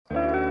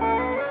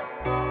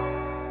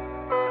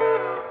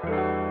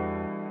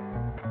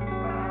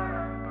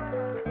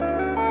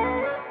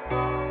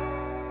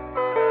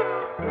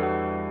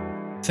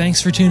Thanks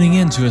for tuning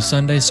in to a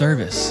Sunday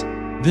service.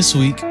 This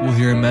week, we'll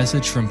hear a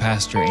message from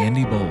Pastor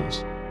Andy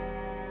Bowles.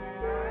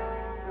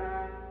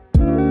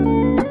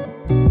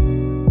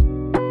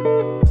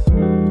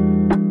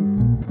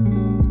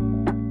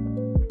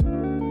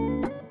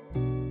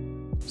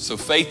 So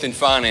faith and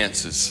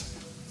finances.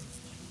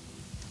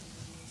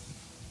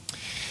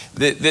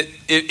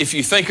 If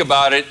you think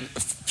about it,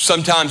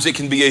 sometimes it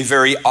can be a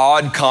very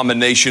odd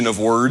combination of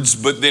words,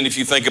 but then if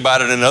you think about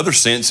it in another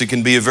sense, it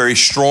can be a very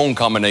strong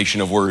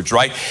combination of words,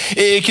 right?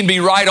 It can be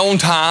right on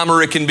time,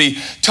 or it can be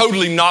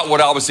totally not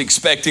what I was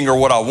expecting or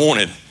what I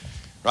wanted,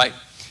 right?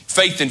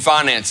 Faith and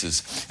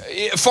finances.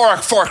 For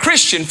a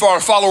Christian, for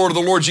a follower of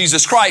the Lord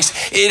Jesus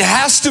Christ, it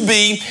has to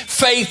be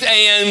faith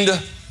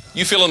and,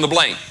 you fill in the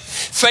blank.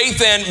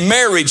 Faith and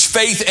marriage,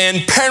 faith and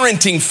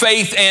parenting,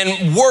 faith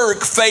and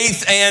work,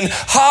 faith and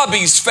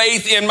hobbies,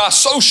 faith in my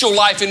social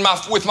life,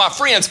 with my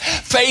friends,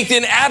 faith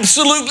in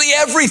absolutely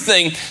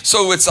everything.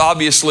 So it's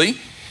obviously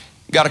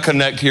got to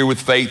connect here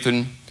with faith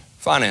and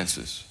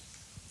finances.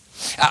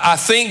 I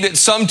think that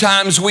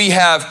sometimes we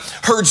have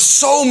heard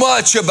so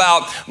much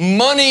about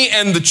money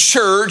and the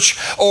church,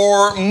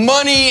 or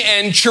money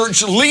and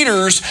church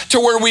leaders, to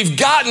where we've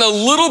gotten a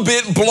little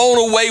bit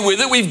blown away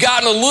with it. We've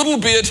gotten a little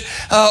bit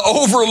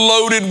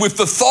overloaded with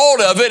the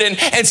thought of it,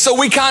 and so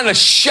we kind of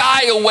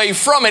shy away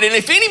from it. And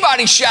if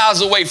anybody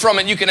shies away from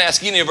it, you can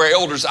ask any of our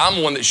elders.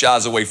 I'm one that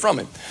shies away from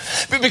it.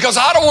 Because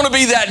I don't want to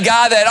be that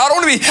guy, I don't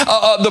want to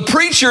be the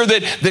preacher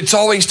that's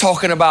always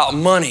talking about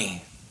money.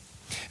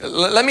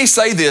 Let me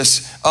say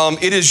this,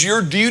 it is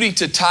your duty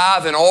to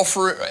tithe and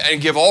offer and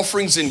give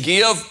offerings and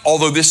give,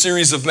 although this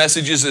series of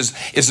messages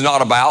is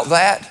not about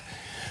that.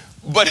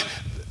 But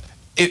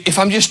if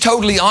I'm just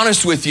totally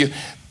honest with you,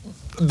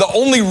 the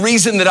only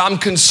reason that I'm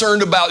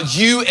concerned about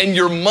you and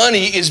your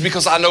money is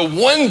because I know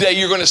one day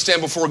you're going to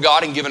stand before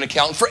God and give an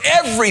account for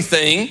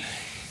everything,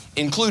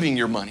 including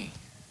your money.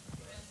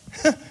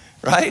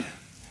 Right?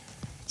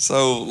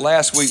 So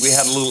last week we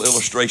had a little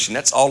illustration.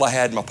 That's all I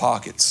had in my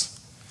pockets.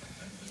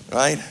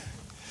 Right?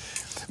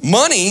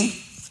 Money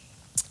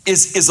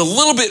is a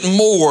little bit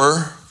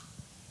more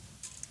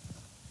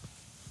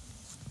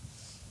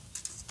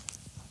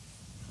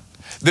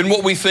than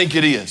what we think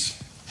it is.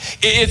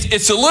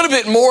 It's a little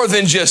bit more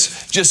than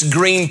just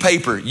green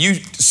paper. You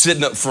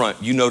sitting up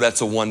front, you know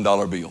that's a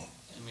 $1 bill.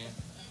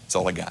 That's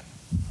all I got.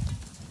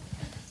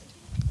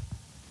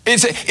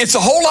 It's a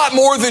whole lot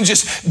more than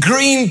just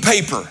green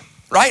paper.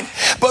 Right?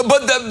 But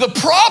the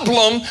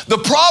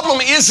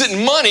problem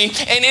isn't money.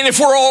 And if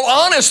we're all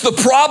honest, the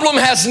problem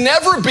has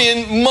never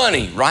been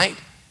money, right?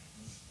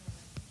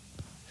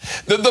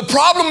 The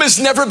problem has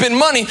never been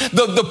money.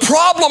 The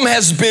problem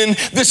has been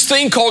this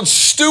thing called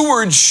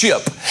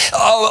stewardship.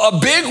 A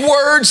big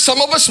word. Some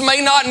of us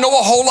may not know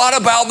a whole lot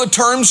about the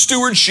term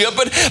stewardship,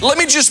 but let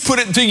me just put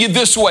it to you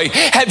this way.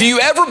 Have you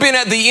ever been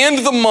at the end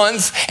of the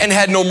month and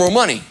had no more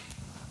money?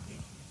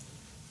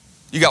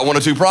 You got one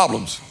of two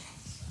problems,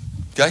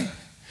 okay?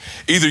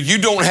 Either you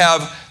don't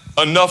have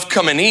enough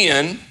coming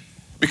in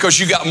because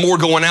you got more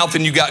going out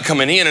than you got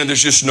coming in, and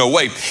there's just no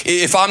way.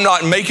 If I'm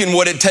not making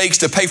what it takes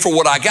to pay for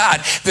what I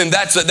got, then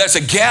that's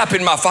a gap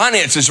in my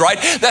finances, right?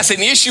 That's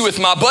an issue with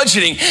my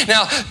budgeting.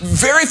 Now,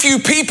 very few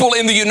people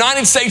in the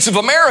United States of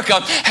America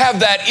have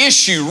that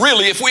issue,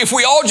 really. If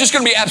we all just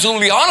going to be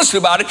absolutely honest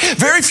about it,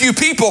 very few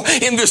people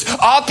in this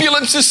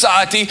opulent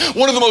society,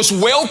 one of the most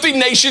wealthy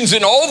nations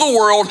in all the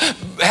world,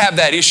 have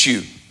that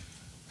issue.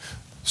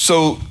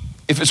 So,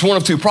 if it's one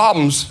of two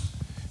problems,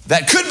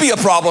 that could be a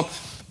problem,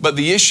 but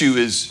the issue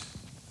is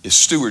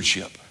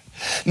stewardship.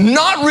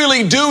 Not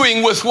really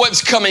doing with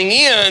what's coming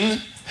in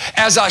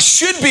as I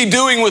should be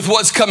doing with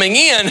what's coming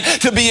in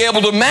to be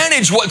able to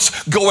manage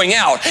what's going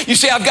out. You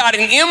see, I've got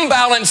an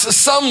imbalance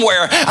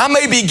somewhere. I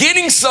may be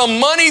getting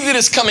some money that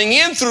is coming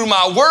in through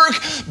my work,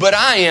 but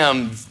I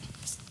am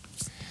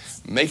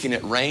making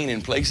it rain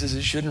in places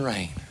it shouldn't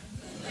rain.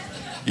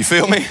 You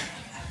feel me?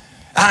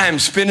 I am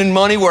spending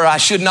money where I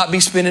should not be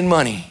spending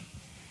money.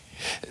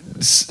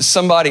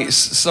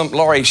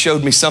 Laurie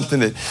showed me something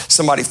that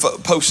somebody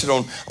posted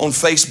on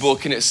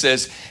Facebook, and it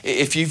says,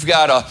 if you've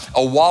got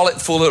a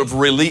wallet full of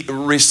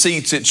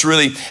receipts, it's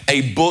really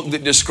a book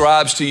that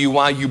describes to you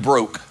why you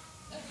broke.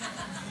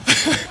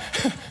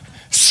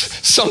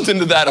 Something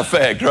to that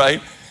effect, right?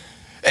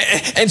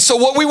 And so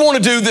what we want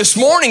to do this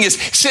morning is,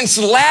 since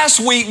last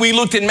week we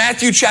looked in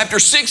Matthew chapter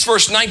 6,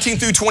 verse 19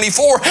 through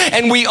 24,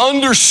 and we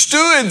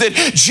understood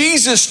that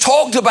Jesus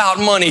talked about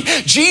money.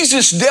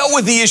 Jesus dealt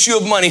with the issue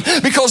of money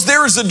because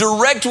there is a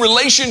direct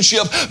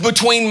relationship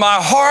between my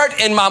heart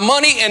and my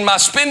money and my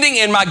spending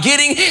and my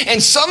getting,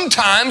 and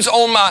sometimes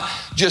on my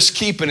just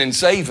keeping and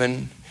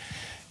saving.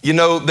 You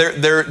know,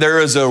 there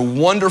is a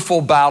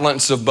wonderful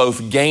balance of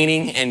both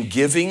gaining and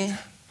giving.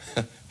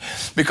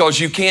 Because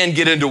you can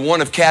get into one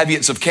of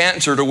caveats of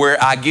cancer, to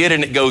where I get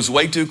and it goes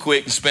way too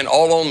quick and spend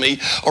all on me,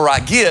 or I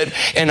get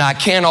and I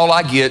can all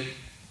I get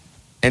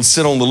and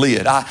sit on the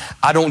lid. I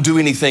don't do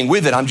anything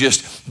with it.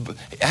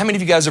 How many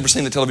of you guys ever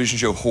seen the television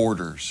show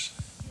Hoarders?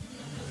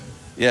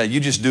 Yeah, you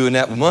just doing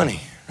that with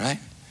money, right?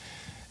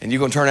 And you're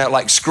going to turn out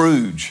like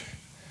Scrooge.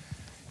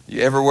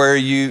 Everywhere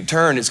you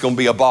turn, it's going to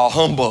be a bah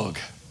humbug.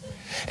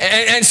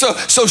 And so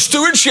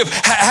stewardship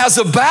has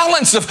a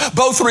balance of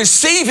both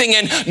receiving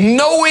and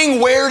knowing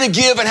where to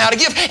give and how to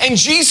give. And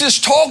Jesus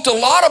talked a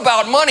lot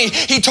about money.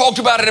 He talked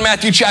about it in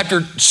Matthew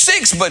chapter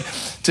 6, but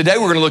today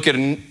we're going to look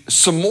at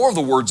some more of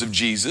the words of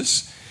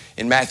Jesus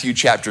in Matthew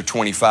chapter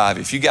 25.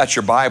 If you got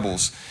your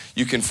Bibles,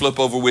 you can flip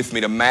over with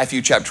me to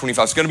Matthew chapter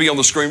 25. It's going to be on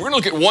the screen. We're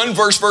going to look at one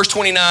verse, verse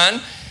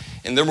 29,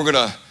 and then we're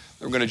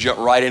going to jump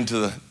right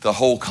into the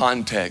whole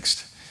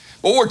context.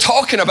 What we're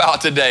talking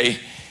about today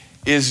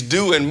is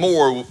doing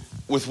more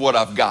with what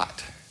I've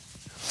got.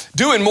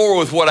 Doing more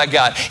with what I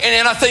got.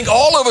 And I think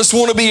all of us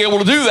want to be able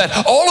to do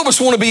that. All of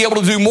us want to be able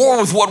to do more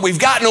with what we've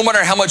got, no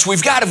matter how much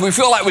we've got. If we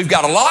feel like we've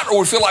got a lot or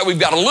we feel like we've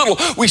got a little,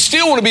 we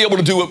still want to be able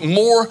to do it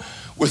more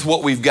with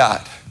what we've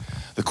got.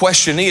 The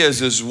question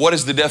is what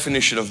is the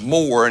definition of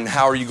more, and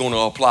how are you going to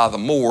apply the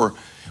more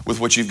with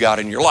what you've got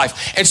in your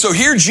life? And so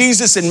here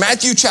Jesus in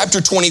Matthew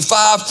chapter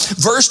 25,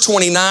 verse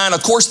 29,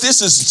 of course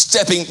this is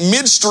stepping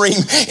midstream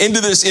into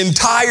this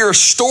entire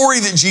story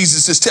that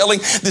Jesus is telling,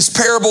 this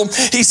parable.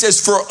 He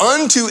says, for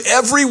unto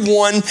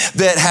everyone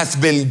that hath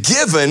been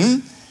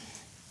given,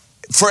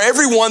 for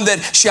everyone that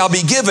shall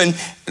be given,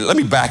 let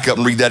me back up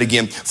and read that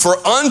again. For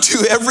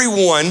unto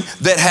everyone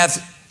that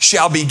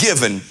shall be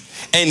given,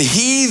 and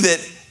he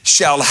that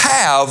shall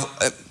have,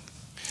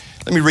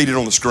 let me read it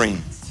on the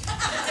screen.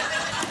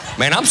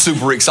 Man, I'm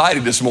super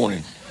excited this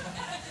morning.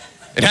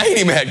 And I ain't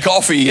even had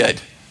coffee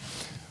yet.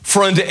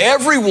 For unto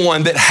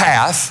everyone that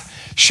hath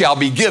shall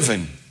be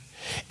given,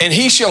 and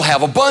he shall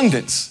have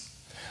abundance.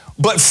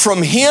 But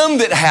from him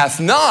that hath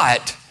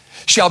not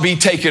shall be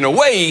taken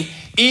away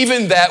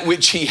even that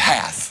which he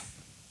hath.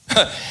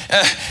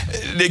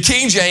 The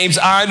King James,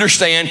 I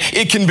understand,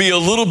 it can be a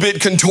little bit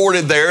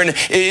contorted there, and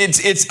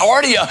it's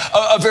already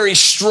a very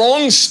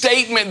strong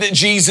statement that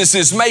Jesus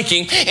is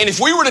making. And if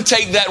we were to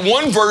take that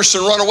one verse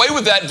and run away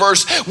with that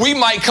verse, we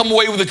might come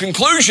away with the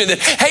conclusion that,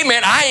 hey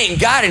man, I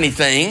ain't got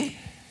anything.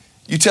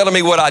 You telling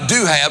me what I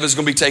do have is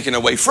going to be taken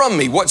away from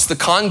me. What's the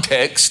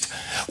context?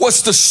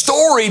 What's the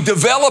story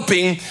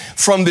developing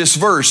from this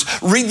verse?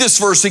 Read this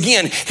verse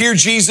again. Here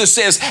Jesus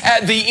says,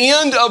 at the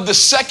end of the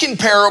second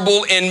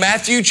parable in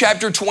Matthew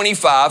chapter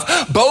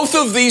 25, both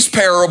of these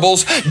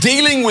parables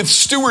dealing with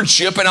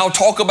stewardship, and I'll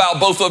talk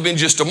about both of them in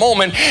just a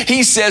moment.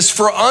 He says,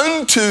 for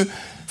unto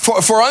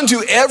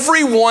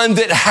everyone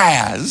that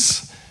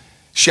has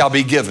shall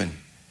be given, and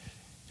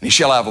he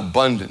shall have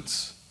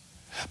abundance.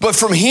 But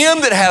from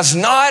him that has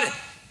not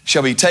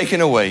shall be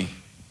taken away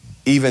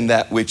even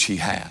that which he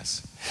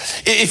has.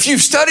 If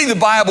you've studied the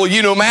Bible,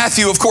 you know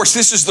Matthew, of course,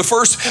 this is the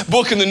first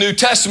book in the New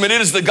Testament.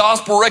 It is the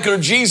gospel record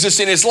of Jesus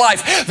in his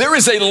life. There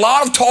is a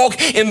lot of talk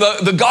in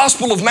the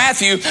gospel of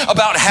Matthew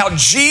about how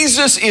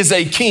Jesus is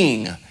a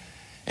king,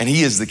 and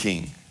he is the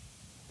king.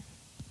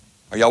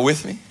 Are y'all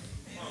with me?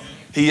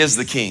 He is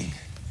the king.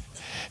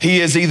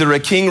 He is either a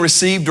king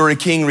received or a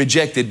king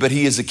rejected, but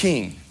he is a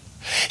king.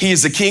 He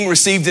is the king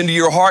received into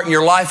your heart and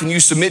your life, and you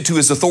submit to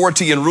his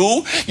authority and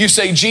rule. You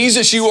say,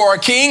 Jesus, you are a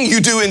king.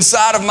 You do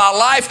inside of my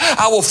life.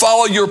 I will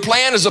follow your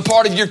plan as a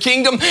part of your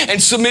kingdom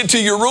and submit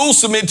to your rule,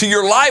 submit to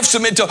your life,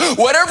 submit to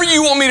whatever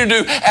you want me to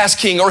do as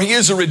king. Or he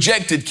is a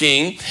rejected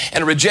king,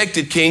 and a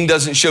rejected king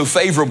doesn't show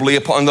favorably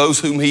upon those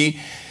whom he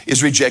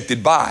is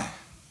rejected by.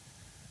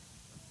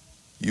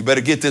 You better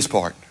get this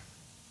part.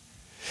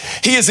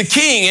 He is a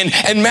king,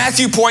 and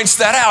Matthew points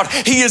that out.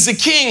 He is a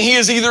king. He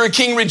is either a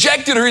king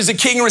rejected or he is a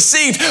king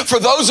received. For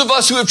those of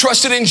us who have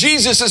trusted in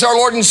Jesus as our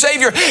Lord and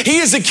Savior, he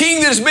is a king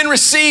that has been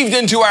received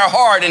into our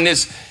heart, and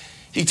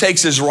he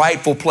takes his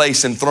rightful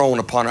place and throne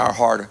upon our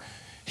heart.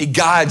 He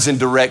guides and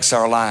directs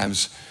our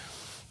lives.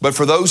 But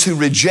for those who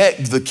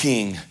reject the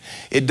king,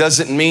 it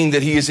doesn't mean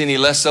that he is any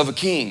less of a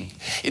king.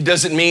 It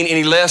doesn't mean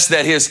any less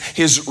that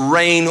his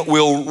reign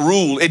will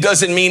rule. It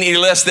doesn't mean any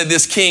less that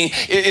this king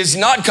is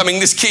not coming.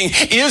 This king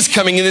is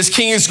coming, and this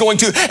king is going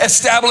to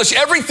establish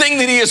everything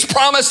that he has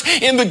promised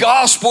in the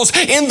Gospels,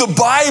 in the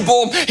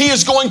Bible. He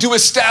is going to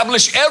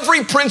establish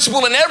every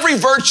principle and every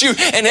virtue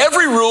and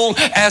every rule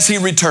as he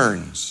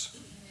returns.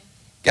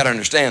 Got to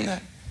understand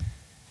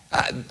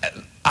that.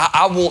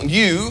 I want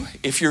you,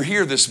 if you're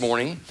here this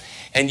morning,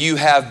 and you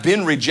have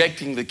been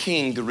rejecting the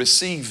king, to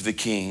receive the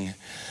king,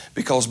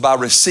 because by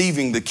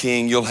receiving the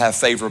king, you'll have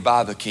favor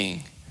by the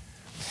king.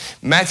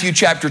 Matthew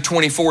chapter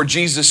 24,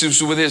 Jesus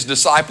is with his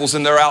disciples,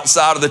 and they're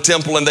outside of the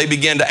temple, and they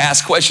begin to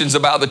ask questions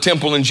about the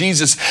temple, and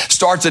Jesus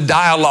starts a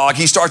dialogue.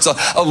 He starts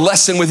a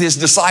lesson with his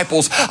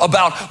disciples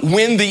about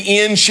when the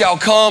end shall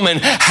come and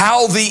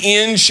how the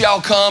end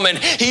shall come, and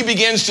he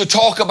begins to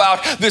talk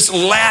about this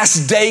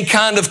last day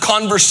kind of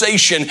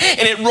conversation,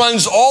 and it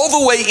runs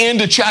all the way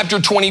into chapter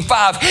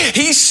 25.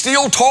 He's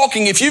still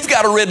talking. If you've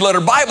got a red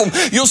letter Bible,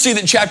 you'll see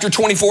that chapter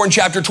 24 and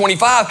chapter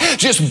 25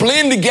 just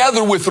blend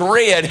together with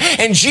red,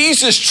 and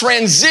Jesus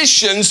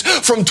transitions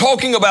from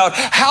talking about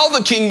how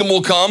the kingdom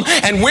will come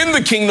and when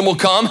the kingdom will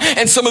come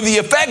and some of the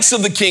effects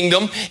of the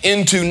kingdom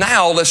into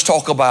now let's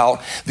talk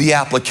about the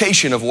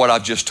application of what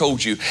I've just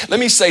told you. Let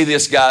me say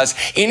this, guys.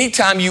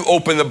 Anytime you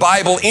open the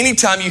Bible,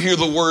 anytime you hear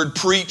the word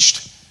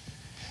preached,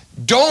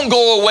 Don't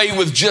go away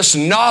with just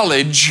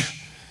knowledge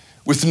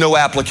with no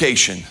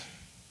application.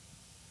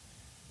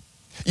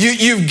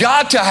 You've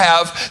got to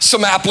have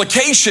some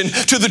application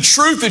to the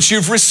truth that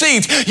you've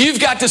received. You've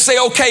got to say,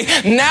 okay,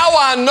 now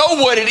I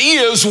know what it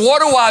is.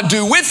 What do I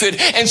do with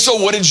it? And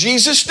so what did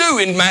Jesus do?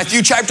 In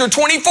Matthew chapter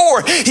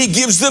 24, he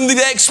gives them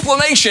the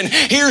explanation.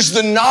 Here's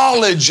the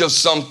knowledge of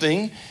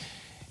something.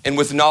 And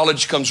with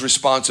knowledge comes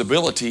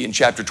responsibility. In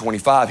chapter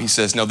 25, he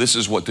says, no, this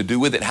is what to do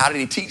with it. How did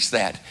he teach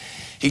that?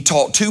 He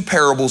taught two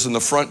parables in the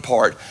front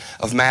part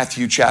of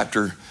Matthew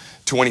chapter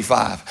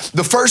 25.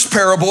 The first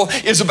parable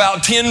is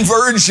about 10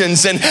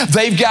 virgins, and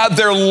they've got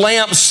their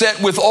lamps set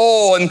with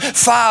oil, and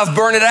 5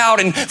 burn it out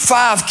and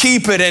 5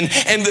 keep it. And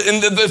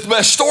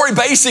the story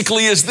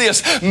basically is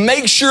this: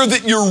 make sure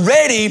that you're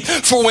ready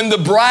for when the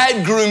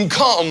bridegroom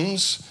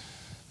comes,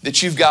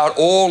 that you've got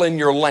oil in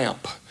your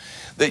lamp,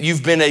 that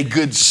you've been a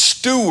good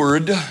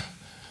steward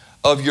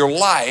of your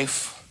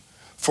life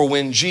for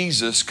when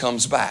Jesus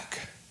comes back.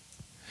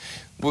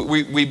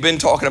 We've been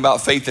talking about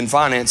faith and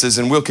finances,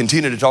 and we'll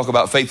continue to talk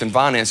about faith and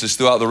finances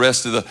throughout the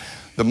rest of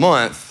the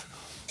month.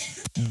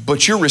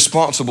 But you're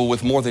responsible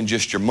with more than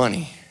just your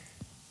money,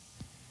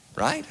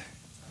 right?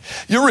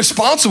 You're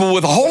responsible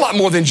with a whole lot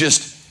more than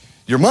just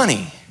your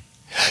money.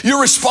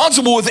 You're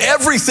responsible with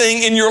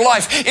everything in your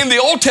life. In the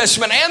Old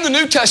Testament and the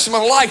New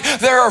Testament alike,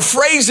 there are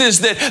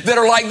phrases that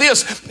are like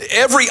this: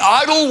 every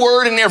idle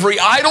word and every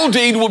idle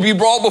deed will be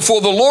brought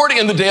before the Lord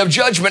in the day of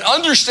judgment.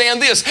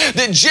 Understand this,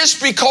 that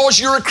just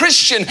because you're a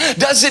Christian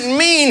doesn't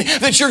mean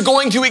that you're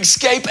going to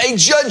escape a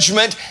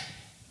judgment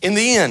in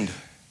the end.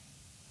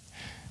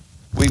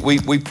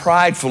 We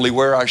pridefully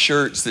wear our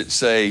shirts that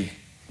say,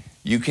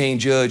 "You can't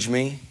judge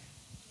me."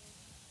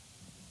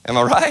 Am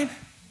I right?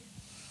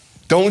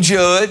 Don't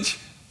judge.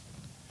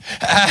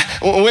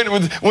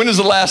 When was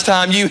the last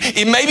time you,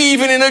 maybe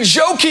even in a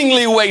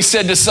jokingly way,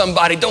 said to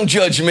somebody, "Don't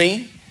judge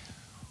me"?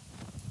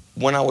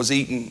 When I was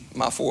eating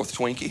my 4th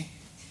Twinkie.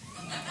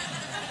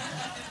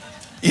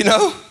 You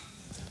know?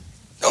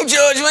 Don't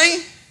judge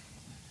me.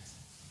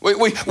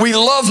 We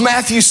love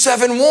Matthew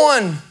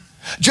 7:1.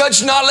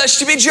 Judge not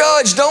lest you be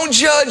judged. Don't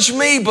judge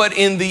me. But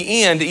in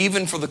the end,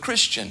 even for the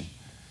Christian,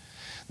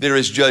 there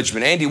is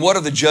judgment. Andy, what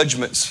are the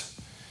judgments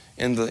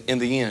in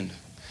the end?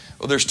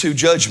 Well, there's 2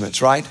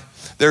 judgments, right?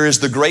 There is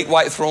the great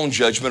white throne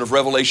judgment of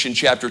Revelation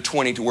chapter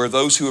 20, to where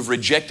those who have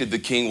rejected the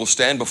king will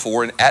stand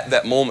before, and at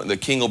that moment the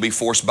king will be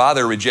forced by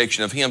their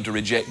rejection of him to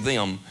reject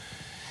them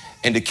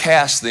and to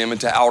cast them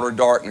into outer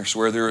darkness,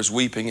 where there is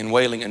weeping and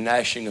wailing and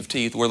gnashing of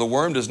teeth, where the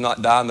worm does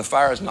not die and the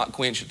fire is not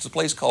quenched. It's a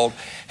place called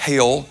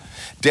hell.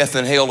 Death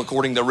and hell,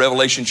 according to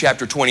Revelation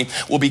chapter 20,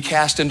 will be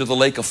cast into the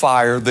lake of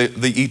fire,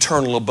 the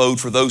eternal abode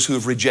for those who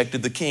have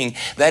rejected the king.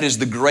 That is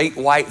the great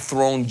white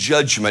throne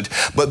judgment.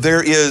 But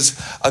there is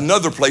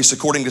another place,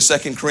 according to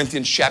 2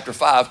 Corinthians chapter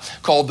 5,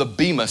 called the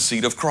Bema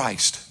seat of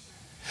Christ,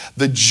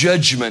 the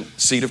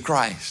judgment seat of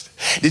Christ.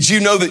 Did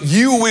you know that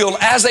you will,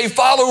 as a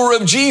follower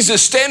of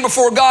Jesus, stand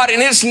before God, and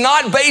it's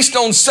not based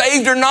on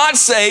saved or not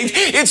saved,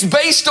 it's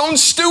based on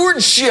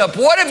stewardship.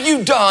 What have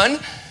you done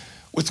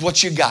with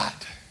what you got?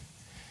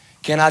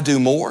 Can I do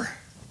more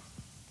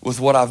with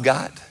what I've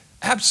got?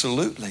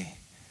 Absolutely.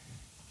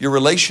 Your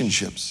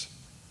relationships,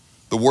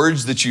 the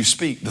words that you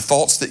speak, the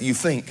thoughts that you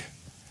think,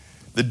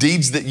 the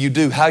deeds that you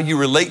do, how you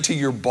relate to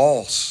your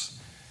boss.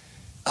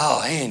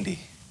 Oh, Andy,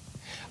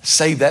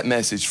 save that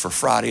message for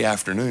Friday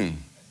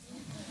afternoon,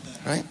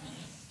 right?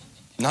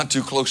 Not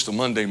too close to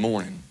Monday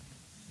morning.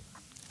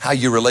 How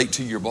you relate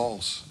to your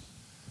boss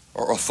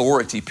or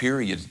authority,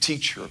 period, a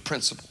teacher, a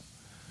principal,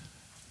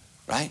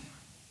 right?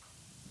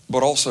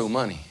 But also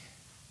money.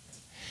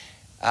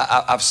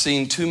 I've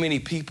seen too many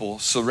people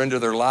surrender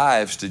their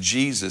lives to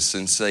Jesus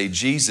and say,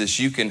 "Jesus,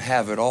 you can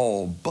have it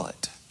all,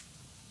 but,"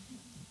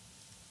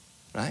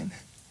 right?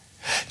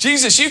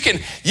 "Jesus, you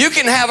can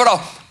have it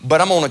all,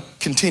 but I'm going to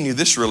continue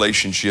this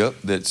relationship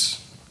that's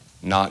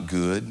not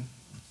good."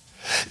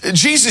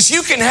 "Jesus,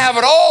 you can have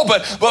it all,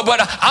 but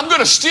I'm going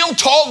to still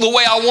talk the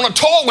way I want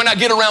to talk when I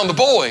get around the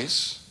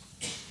boys."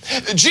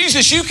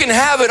 "Jesus, you can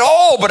have it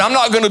all, but I'm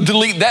not going to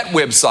delete that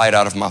website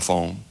out of my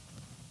phone."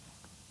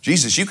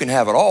 "Jesus, you can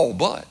have it all,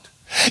 but."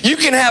 You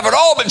can have it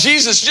all, but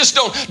Jesus, just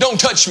don't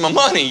touch my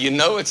money, you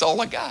know, it's all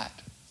I got.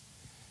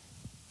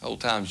 Old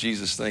times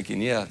Jesus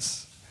thinking, yeah,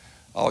 it's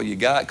all you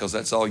got because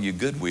that's all you're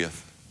good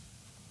with.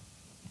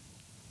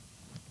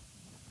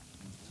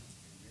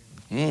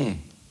 Let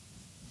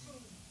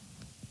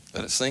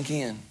it sink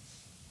in.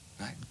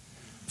 Right?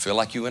 Feel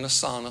like you're in a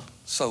sauna,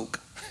 soak.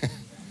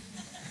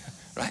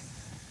 Right?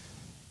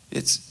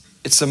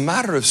 It's a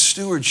matter of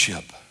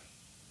stewardship.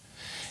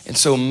 And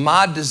so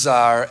my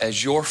desire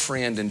as your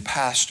friend and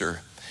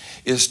pastor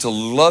is to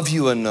love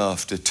you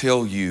enough to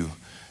tell you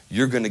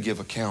you're going to give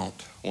account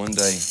one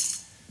day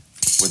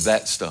with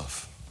that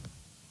stuff.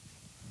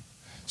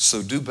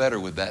 So do better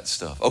with that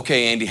stuff.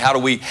 Okay, Andy, how do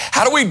we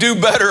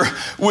do better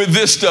with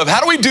this stuff?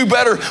 How do we do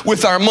better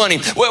with our money?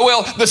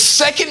 Well, the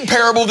second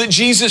parable that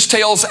Jesus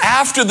tells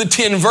after the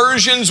 10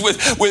 virgins with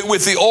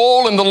the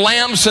oil and the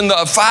lamps and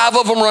the 5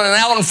 of them running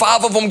out and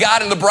 5 of them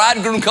got and the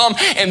bridegroom come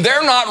and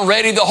they're not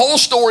ready. The whole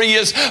story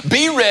is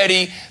be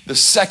ready. The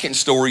second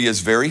story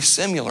is very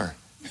similar.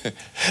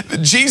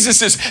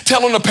 Jesus is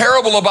telling a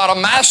parable about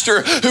a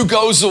master who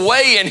goes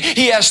away and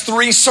he has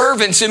 3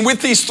 servants. And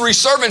with these 3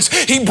 servants,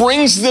 he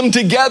brings them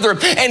together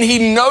and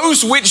he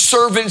knows which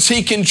servants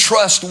he can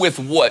trust with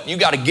what. You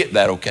got to get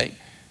that, okay?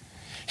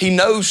 He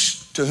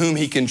knows to whom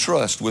he can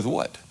trust with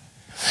what.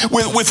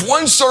 With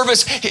one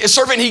servant,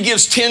 he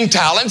gives 10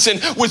 talents. And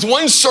with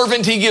one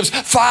servant, he gives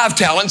 5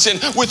 talents.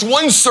 And with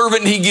one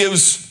servant, he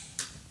gives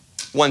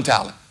 1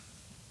 talent.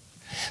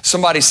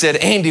 Somebody said,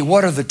 Andy,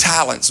 what are the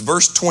talents?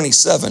 Verse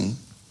 27,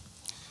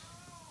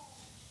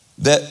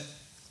 that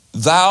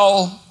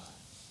thou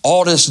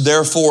oughtest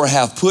therefore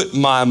have put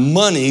my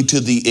money to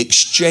the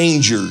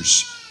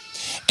exchangers,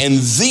 and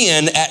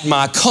then at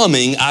my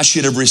coming I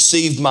should have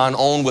received mine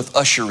own with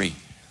usury.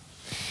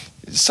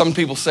 Some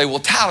people say, well,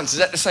 talents, is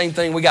that the same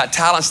thing? We got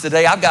talents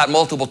today. I've got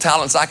multiple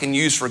talents I can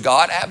use for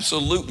God.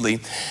 Absolutely.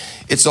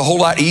 It's a whole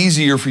lot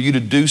easier for you to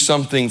do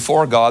something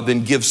for God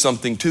than give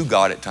something to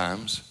God at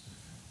times.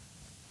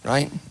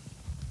 Right?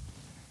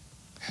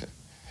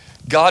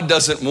 God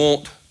doesn't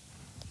want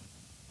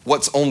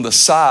what's on the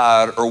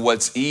side or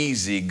what's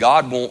easy.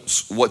 God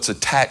wants what's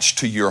attached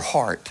to your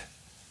heart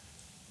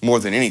more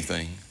than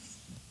anything.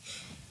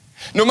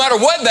 No matter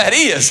what that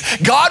is,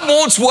 God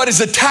wants what is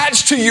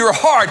attached to your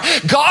heart.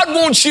 God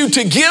wants you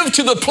to give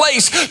to the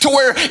place to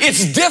where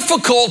it's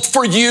difficult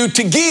for you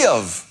to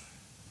give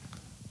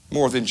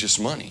more than just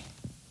money.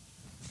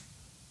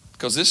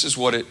 Because this is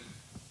what it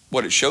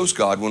shows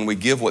God when we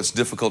give what's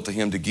difficult to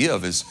Him to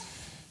give, is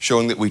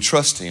showing that we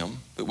trust Him,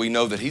 that we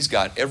know that He's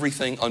got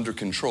everything under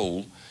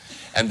control,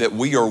 and that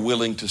we are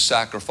willing to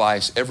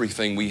sacrifice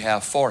everything we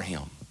have for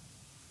Him.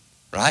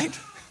 Right?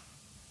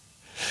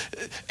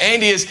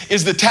 Andy,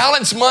 is the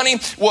talents money?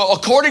 Well,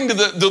 according to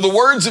the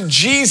words of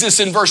Jesus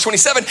in verse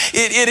 27,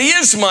 it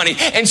is money.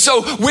 And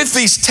so with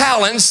these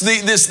talents,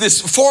 this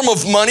form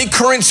of money,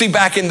 currency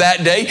back in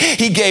that day,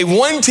 he gave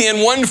 1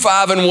 10, 1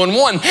 5, and 1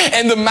 1.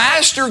 And the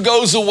master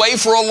goes away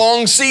for a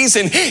long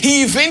season.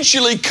 He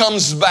eventually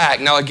comes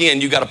back. Now again,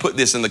 you got to put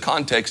this in the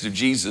context of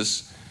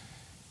Jesus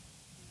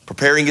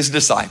preparing his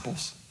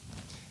disciples.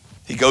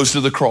 He goes to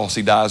the cross.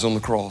 He dies on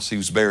the cross. He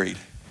was buried.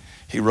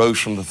 He rose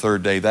from the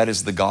 3rd day. That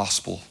is the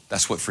gospel.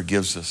 That's what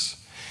forgives us.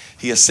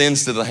 He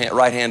ascends to the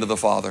right hand of the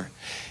Father.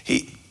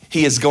 He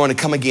is going to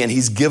come again.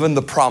 He's given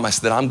the promise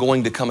that I'm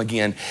going to come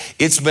again.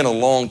 It's been a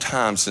long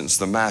time since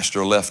the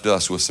master left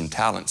us with some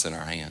talents in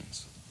our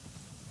hands.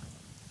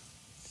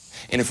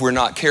 And if we're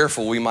not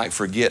careful, we might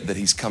forget that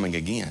he's coming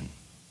again.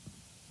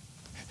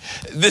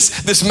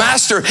 This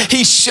master,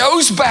 he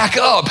shows back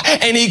up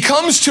and he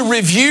comes to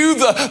review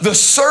the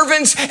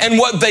servants and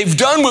what they've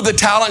done with the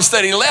talents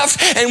that he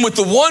left. And with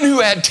the one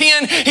who had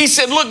 10, he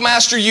said, look,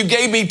 master, you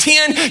gave me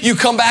 10. You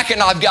come back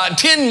and I've got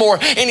 10 more.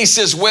 And he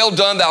says, well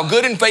done, thou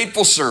good and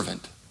faithful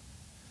servant.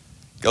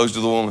 Goes to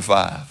the one with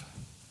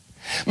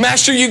 5.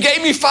 Master, you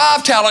gave me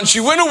 5 talents.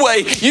 You went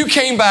away. You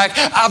came back.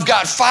 I've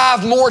got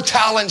 5 more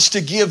talents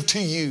to give to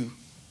you.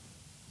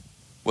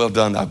 Well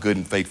done, thou good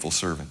and faithful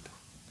servant.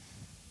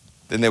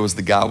 Then there was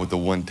the guy with the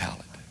 1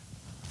 talent.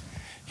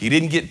 He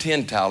didn't get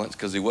 10 talents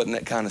because he wasn't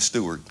that kind of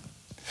steward.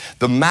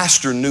 The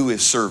master knew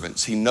his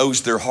servants. He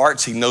knows their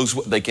hearts. He knows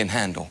what they can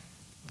handle.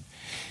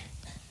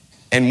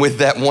 And with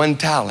that 1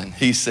 talent,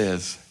 he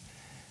says,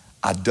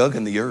 I dug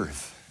in the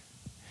earth.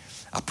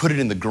 I put it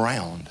in the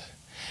ground.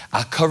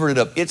 I covered it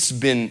up. It's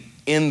been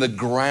in the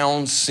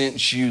ground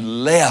since you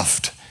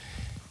left.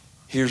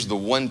 Here's the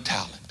 1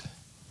 talent.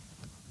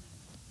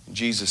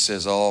 Jesus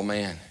says, oh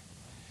man,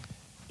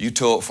 you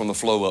tow it from the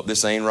flow up.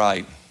 This ain't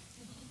right.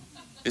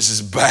 This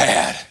is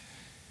bad,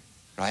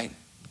 right?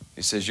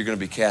 He says you're going to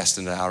be cast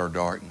into outer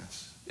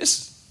darkness.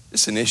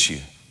 It's an issue.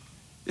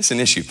 It's an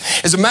issue.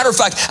 As a matter of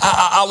fact,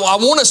 I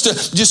want us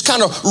to just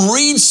kind of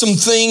read some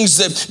things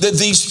that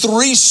these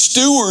 3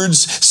 stewards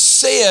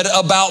said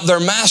about their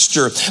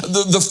master.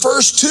 The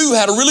first 2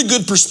 had a really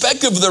good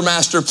perspective of their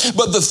master,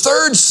 but the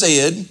third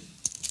said,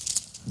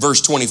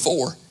 verse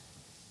 24.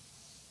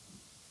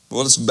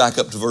 Well, let's back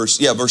up to verse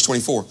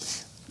 24.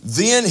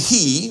 Then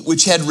he,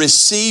 which had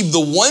received the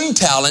 1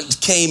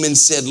 talent, came and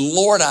said,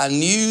 Lord, I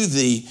knew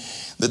thee,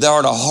 that thou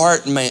art a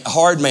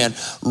hard man,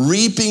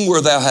 reaping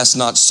where thou hast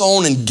not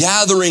sown, and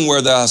gathering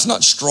where thou hast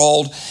not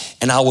strawed.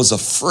 And I was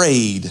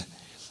afraid,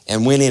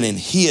 and went in and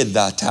hid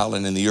thy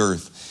talent in the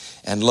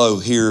earth. And lo,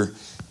 here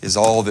is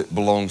all that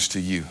belongs to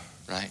you,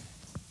 right?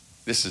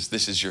 This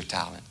is your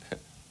talent.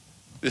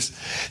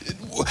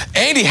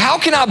 Andy, how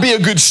can I be a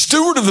good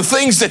steward of the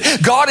things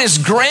that God has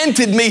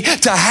granted me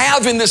to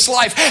have in this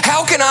life?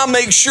 How can I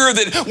make sure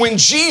that when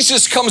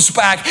Jesus comes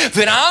back,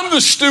 that I'm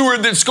the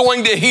steward that's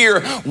going to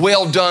hear,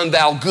 well done,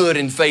 thou good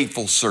and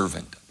faithful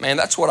servant? Man,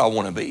 that's what I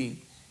want to be.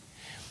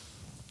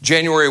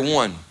 January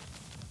 1,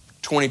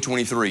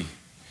 2023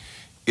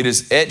 It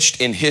is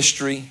etched in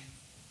history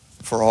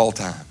for all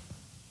time.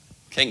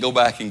 Can't go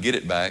back and get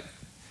it back.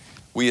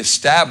 We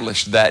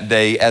established that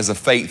day as a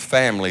faith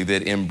family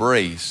that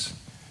Embrace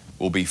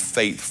will be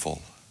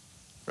faithful,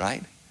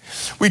 right?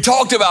 We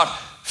talked about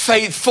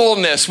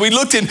faithfulness. We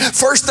looked in 1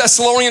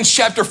 Thessalonians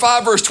chapter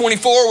 5, verse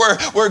 24,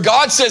 where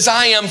God says,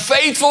 I am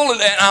faithful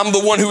and I'm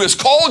the one who has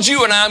called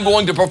you and I'm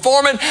going to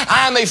perform it.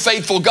 I am a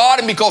faithful God,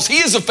 and because He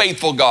is a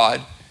faithful God,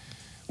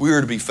 we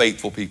are to be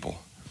faithful people.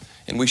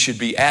 And we should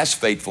be as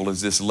faithful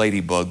as this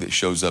ladybug that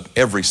shows up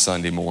every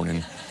Sunday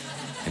morning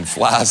and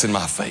flies in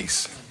my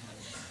face.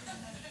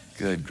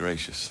 Good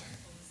gracious.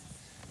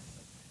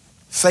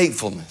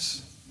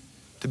 Faithfulness.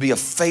 To be a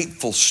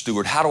faithful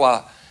steward. How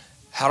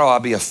do I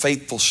be a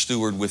faithful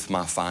steward with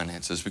my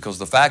finances? Because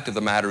the fact of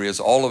the matter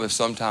is, all of us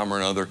sometime or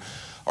another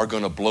are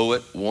going to blow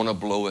it, want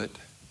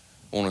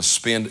to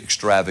spend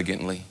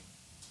extravagantly,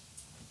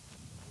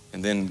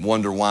 and then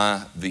wonder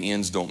why the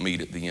ends don't meet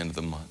at the end of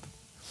the month.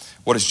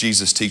 What is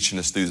Jesus teaching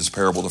us through this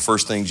parable? The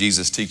first thing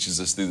Jesus teaches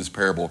us through this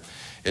parable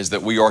is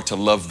that we are to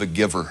love the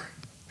giver.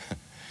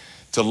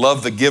 To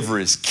love the giver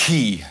is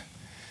key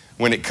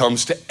when it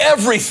comes to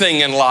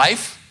everything in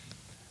life,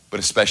 but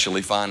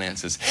especially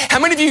finances. How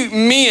many of you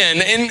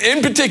men,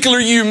 in particular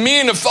you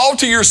men, have thought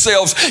to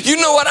yourselves, you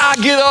know what, I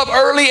get up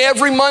early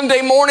every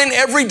Monday morning,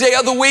 every day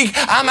of the week.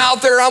 I'm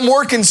out there, I'm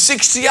working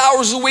 60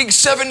 hours a week,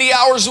 70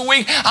 hours a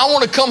week. I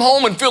want to come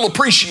home and feel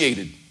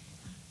appreciated.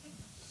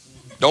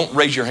 Don't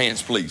raise your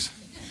hands, please.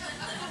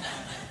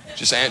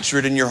 Just answer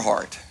it in your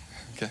heart.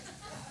 Okay?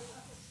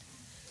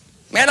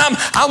 Man,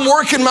 I'm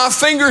working my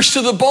fingers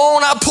to the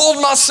bone. I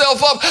pulled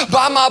myself up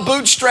by my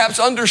bootstraps.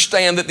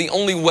 Understand that the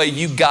only way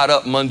you got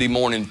up Monday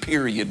morning,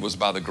 period, was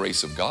by the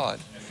grace of God.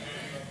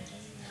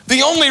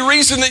 The only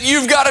reason that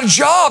you've got a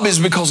job is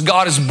because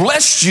God has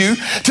blessed you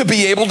to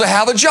be able to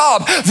have a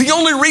job. The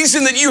only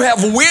reason that you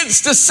have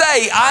wits to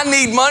say, I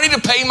need money to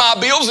pay my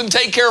bills and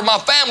take care of my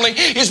family,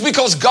 is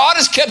because God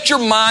has kept your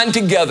mind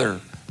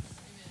together.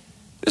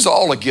 It's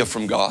all a gift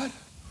from God.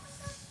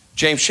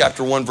 James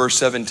chapter 1 verse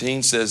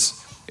 17 says,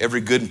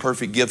 every good and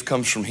perfect gift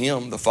comes from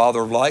Him, the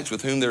Father of lights,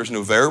 with whom there is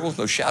no variables,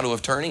 no shadow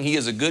of turning. He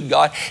is a good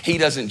God. He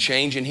doesn't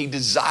change, and He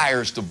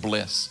desires to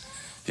bless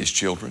His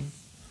children.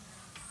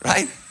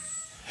 Right?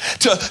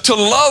 To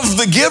love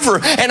the giver.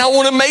 And I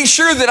want to make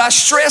sure that I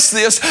stress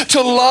this, to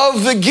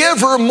love the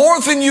giver more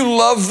than you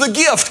love the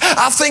gift.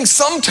 I think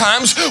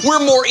sometimes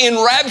we're more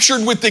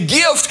enraptured with the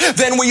gift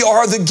than we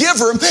are the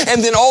giver,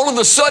 and then all of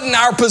a sudden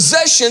our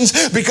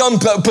possessions become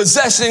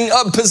possess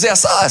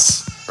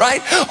us,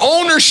 right?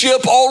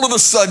 Ownership all of a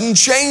sudden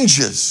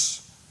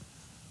changes.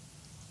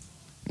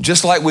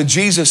 Just like with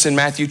Jesus in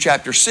Matthew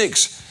chapter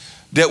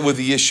 6, dealt with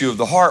the issue of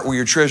the heart. Where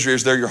your treasure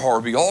is, there your heart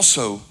will be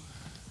also.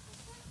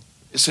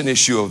 It's an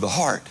issue of the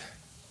heart.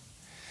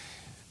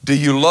 Do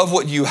you love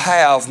what you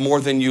have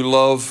more than you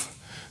love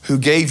who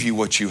gave you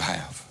what you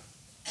have?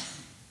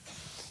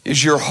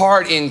 Is your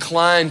heart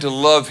inclined to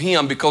love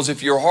Him? Because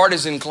if your heart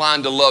is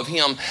inclined to love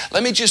Him,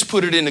 let me just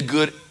put it in a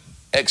good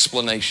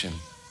explanation.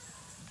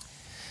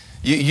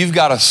 You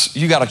got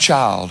a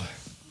child.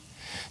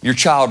 Your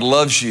child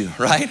loves you,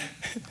 right?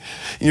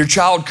 Your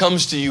child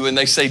comes to you and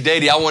they say,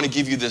 Daddy, I want to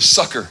give you this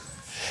sucker.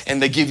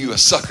 And they give you a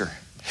sucker.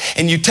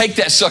 And you take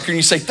that sucker and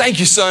you say, thank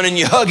you, son, and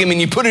you hug him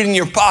and you put it in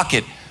your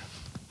pocket.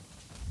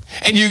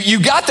 And you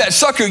got that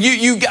sucker.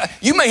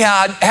 You may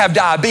have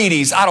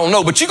diabetes, I don't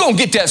know, but you're going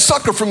to get that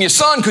sucker from your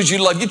son because you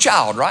love your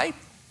child, right?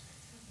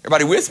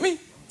 Everybody with me?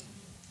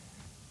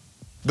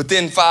 But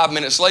then 5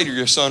 minutes later,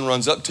 your son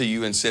runs up to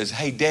you and says,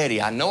 hey,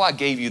 Daddy, I know I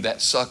gave you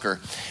that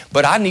sucker,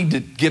 but I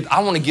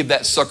want to give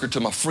that sucker to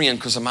my friend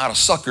because I'm out of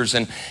suckers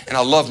and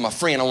I love my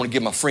friend. I want to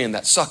give my friend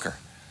that sucker.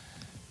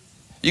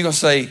 You're going to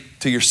say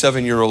to your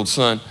 7-year-old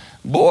son,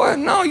 boy,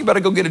 no, you better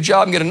go get a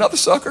job and get another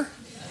sucker.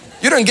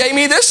 You done gave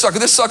me this sucker.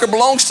 This sucker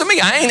belongs to me.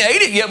 I ain't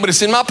ate it yet, but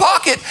it's in my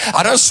pocket.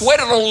 I done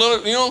sweated on a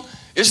little,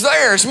 it's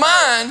there, it's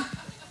mine.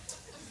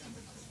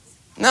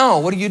 No,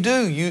 what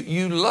do?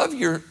 You love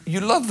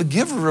the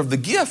giver of the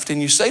gift, and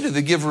you say to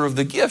the giver of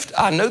the gift,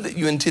 I know that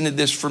you intended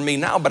this for me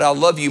now, but I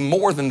love you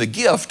more than the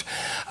gift.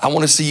 I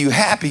want to see you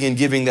happy in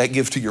giving that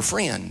gift to your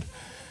friend.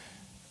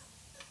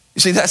 You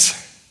see,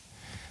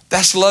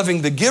 that's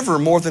loving the giver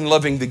more than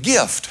loving the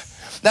gift.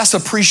 That's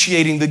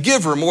appreciating the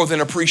giver more than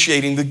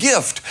appreciating the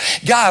gift.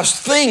 Guys,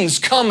 things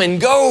come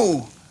and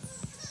go.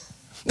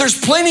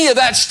 There's plenty of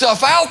that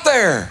stuff out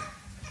there.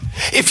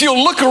 If you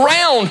look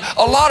around,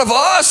 a lot of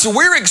us,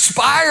 we're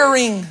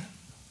expiring.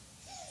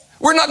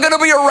 We're not going to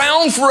be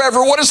around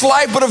forever. What is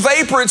life but a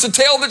vapor? It's a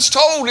tale that's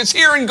told. It's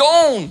here and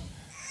gone.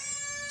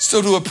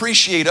 So to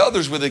appreciate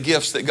others with the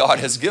gifts that God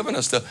has given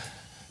us,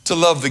 to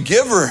love the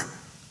giver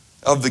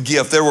of the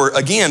gift. There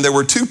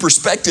were two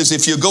perspectives.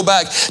 If you go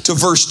back to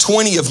verse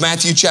 20 of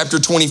Matthew chapter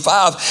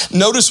 25,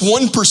 notice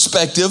one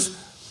perspective.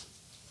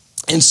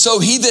 And so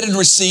he that had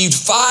received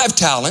 5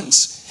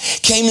 talents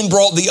came and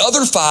brought the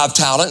other 5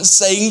 talents,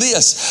 saying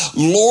this,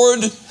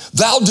 Lord,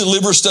 Thou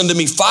deliverest unto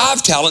me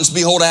 5 talents.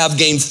 Behold, I have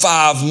gained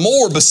 5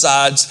 more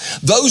besides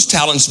those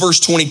talents. Verse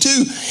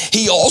 22,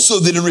 he also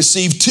that had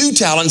received 2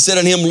 talents said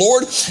unto him,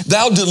 Lord,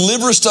 thou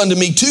deliverest unto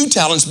me 2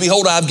 talents.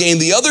 Behold, I have gained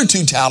the other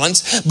 2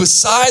 talents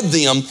beside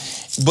them.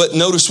 But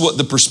notice what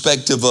the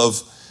perspective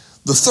of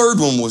the third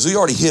one was. We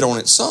already hit on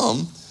it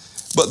some.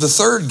 But the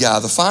third guy,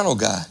 the final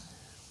guy,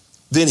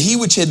 then he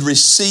which had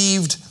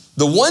received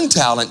the 1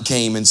 talent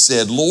came and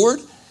said, Lord,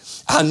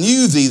 I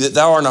knew thee that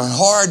thou art a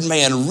hard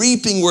man,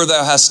 reaping where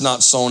thou hast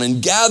not sown,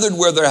 and gathered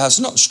where thou hast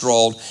not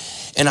strawed.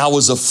 And I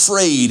was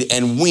afraid,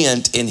 and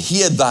went and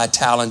hid thy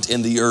talent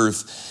in the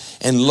earth.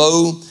 And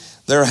lo,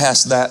 there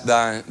hast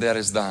that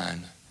is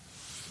thine.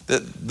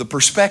 The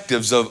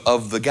perspectives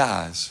of the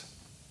guys.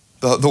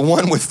 The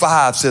one with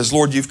 5 says,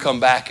 Lord, you've come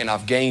back, and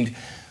I've gained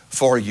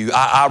for you.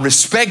 I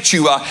respect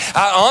you.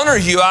 I honor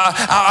you.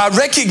 I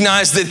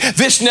recognize that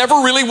this never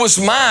really was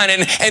mine.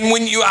 And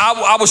when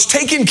I was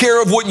taking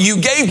care of what you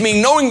gave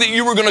me, knowing that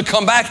you were going to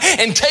come back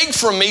and take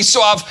from me.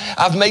 So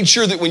I've made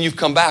sure that when you've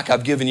come back,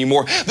 I've given you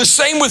more. The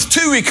same with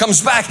 2. He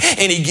comes back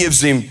and he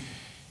gives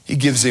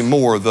him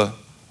more.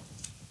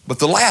 But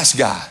the last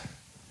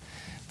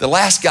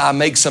guy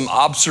makes some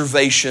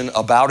observation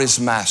about his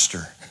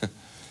master.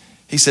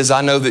 He says, I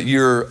know that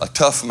you're a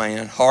tough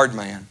man, hard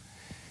man.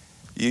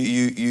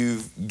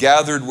 You've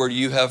gathered where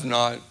you have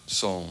not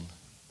sown.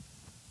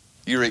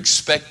 You're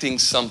expecting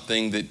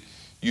something that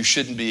you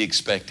shouldn't be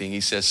expecting.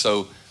 He says,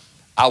 so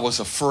I was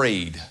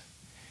afraid.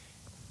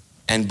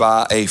 And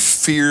by a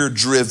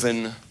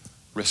fear-driven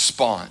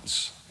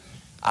response,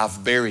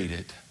 I've buried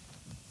it.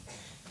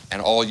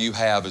 And all you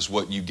have is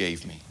what you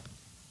gave me.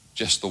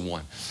 Just the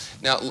one.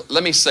 Now,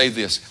 let me say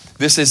this.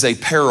 This is a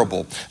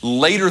parable.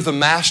 Later, the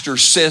master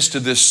says to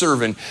this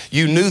servant,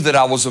 you knew that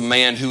I was a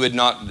man who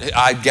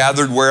I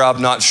gathered where I've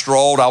not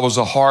strawed. I was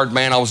a hard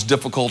man. I was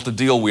difficult to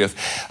deal with.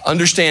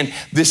 Understand,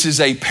 this is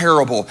a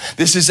parable.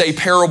 This is a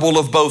parable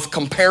of both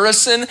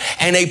comparison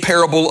and a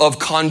parable of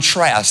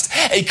contrast.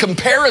 A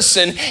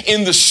comparison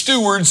in the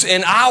stewards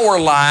in our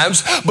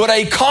lives, but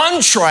a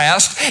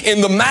contrast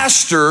in the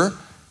master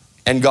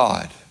and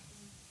God.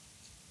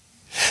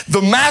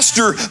 The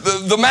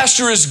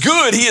master is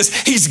good.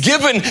 He's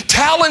given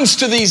talents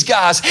to these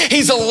guys.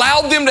 He's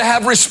allowed them to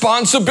have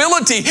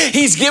responsibility.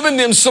 He's given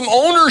them some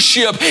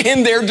ownership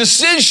in their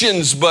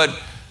decisions. But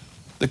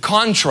the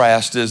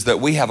contrast is that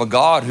we have a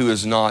God who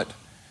is not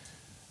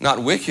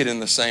wicked in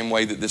the same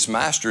way that this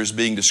master is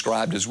being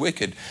described as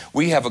wicked.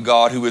 We have a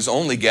God who is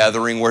only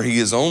gathering where he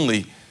is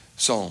only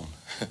sown.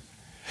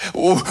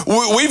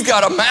 We've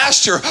got a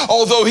master,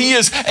 although he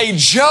is a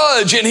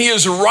judge and he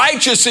is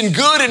righteous and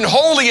good and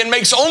holy and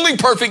makes only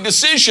perfect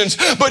decisions,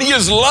 but he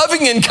is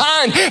loving and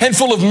kind and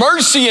full of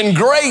mercy and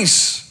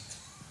grace.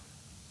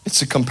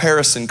 It's a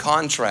comparison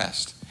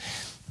contrast.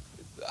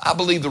 I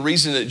believe the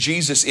reason that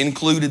Jesus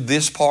included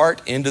this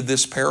part into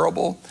this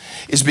parable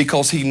is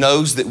because he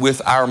knows that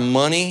with our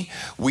money,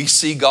 we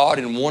see God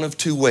in one of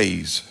 2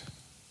 ways.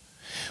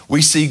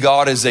 We see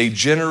God as a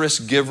generous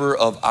giver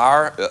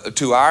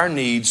to our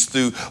needs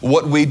through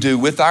what we do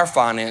with our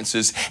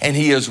finances, and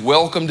he is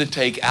welcome to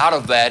take out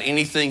of that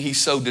anything he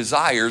so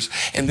desires.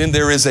 And then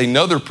there is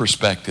another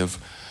perspective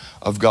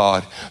of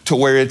God to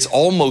where it's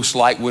almost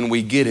like when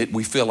we get it,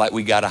 we feel like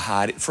we got to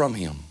hide it from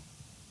him.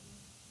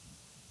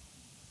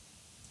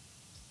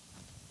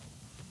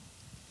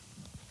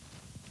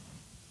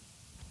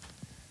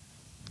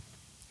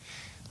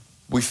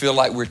 We feel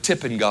like we're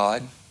tipping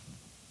God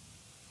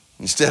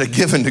instead of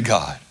giving to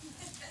God.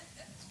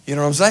 You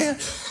know what I'm saying?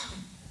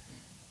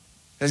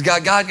 Because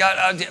God,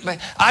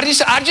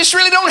 I just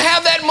really don't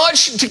have that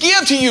much to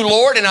give to you,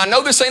 Lord. And I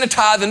know this ain't a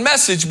tithing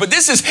message, but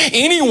this is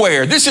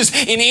anywhere. This is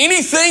in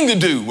anything to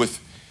do with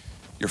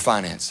your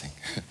financing.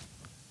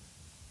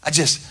 I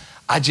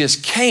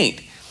just can't.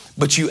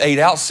 But you ate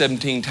out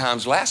 17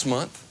 times last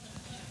month,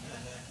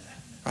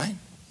 right?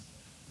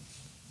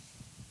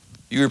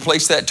 You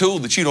replace that tool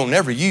that you don't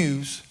never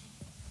use.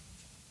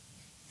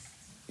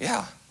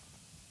 Yeah.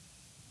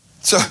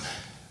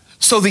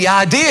 So the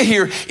idea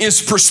here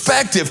is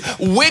perspective.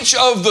 Which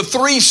of the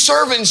 3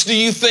 servants do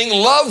you think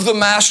loved the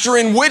master,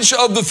 and which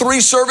of the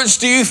 3 servants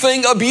do you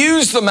think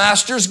abused the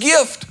master's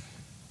gift?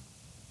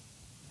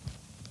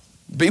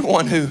 Be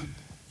one who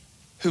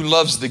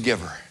loves the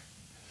giver.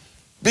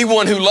 Be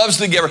one who loves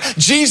the giver.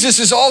 Jesus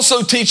is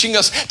also teaching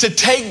us to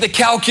take the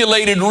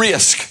calculated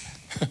risk.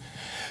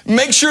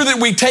 Make sure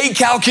that we take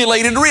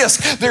calculated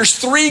risk. There's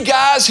 3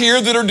 guys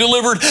here that are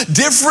delivered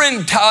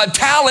different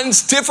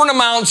talents, different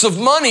amounts of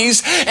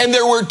monies, and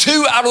there were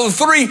 2 out of the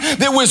 3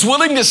 that was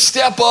willing to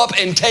step up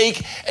and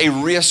take a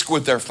risk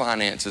with their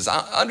finances. I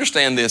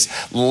understand this.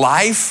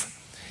 Life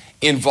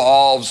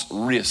involves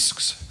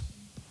risks.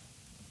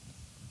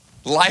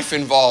 Life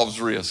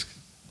involves risk.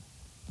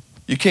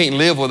 You can't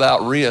live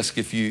without risk.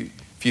 If you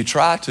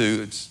try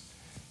to,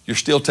 you're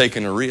still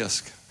taking a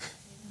risk,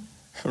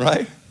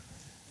 right?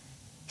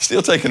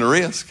 Still taking a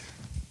risk.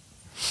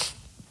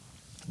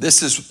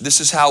 This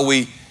is how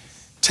we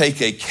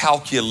take a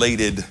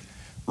calculated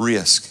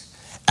risk.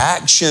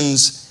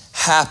 Actions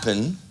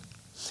happen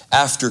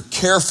after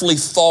carefully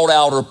thought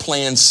out or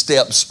planned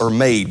steps are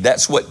made.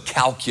 That's what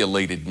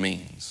calculated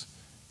means.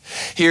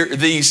 Here,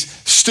 these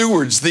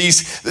stewards,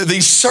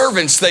 these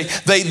servants, they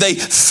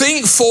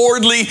think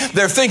forwardly.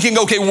 They're thinking,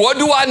 okay, what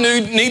do I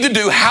need to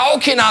do? How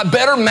can I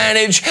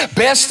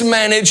best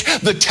manage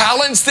the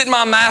talents that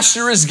my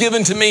master has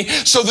given to me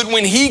so that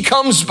when he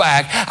comes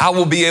back, I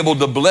will be able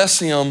to bless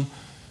him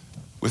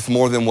with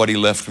more than what he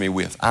left me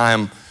with.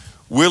 I'm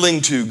willing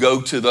to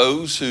go to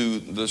those who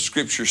the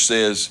scripture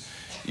says,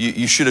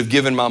 you should have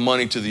given my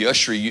money to the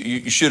usher.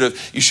 You should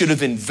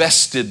have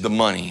invested the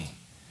money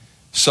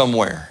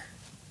somewhere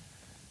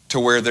to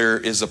where there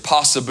is a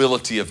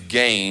possibility of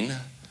gain,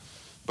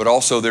 but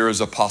also there is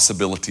a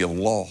possibility of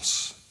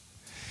loss.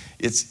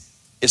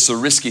 It's a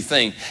risky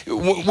thing.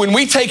 When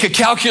we take a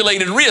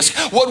calculated risk,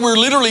 what we're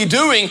literally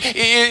doing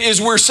is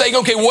we're saying,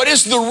 okay, what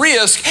is the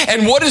risk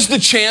and what is the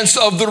chance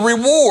of the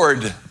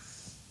reward?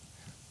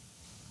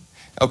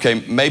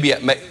 Okay, maybe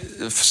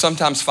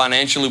sometimes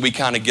financially we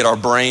kind of get our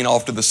brain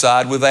off to the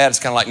side with that. It's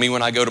kind of like me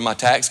when I go to my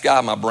tax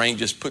guy, my brain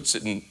just puts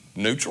it in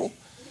neutral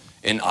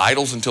and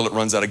idles until it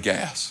runs out of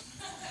gas.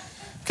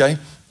 Okay?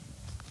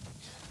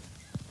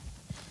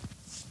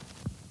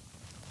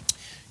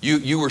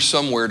 You were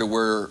somewhere to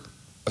where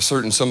a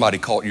certain somebody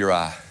caught your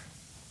eye.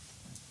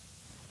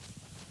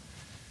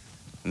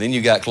 And then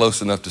you got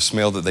close enough to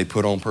smell that they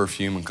put on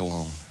perfume and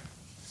cologne.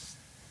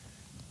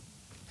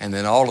 And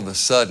then all of a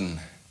sudden,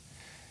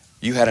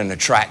 you had an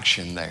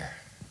attraction there.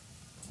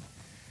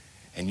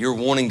 And you're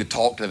wanting to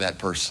talk to that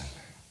person.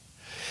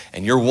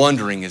 And you're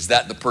wondering, is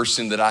that the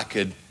person that I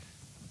could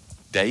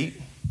date,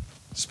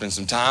 spend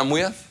some time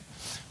with?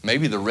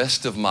 Maybe the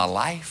rest of my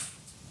life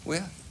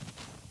with?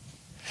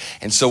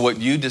 And so what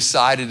you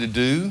decided to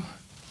do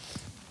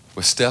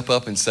was step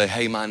up and say,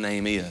 hey, my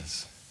name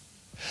is.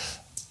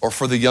 Or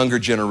for the younger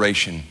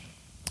generation,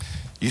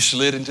 you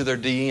slid into their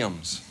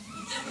DMs.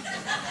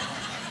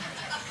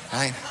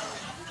 Right?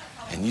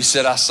 And you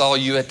said, I saw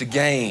you at the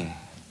game.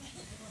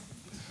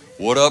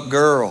 What up,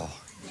 girl?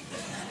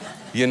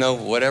 You know,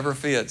 whatever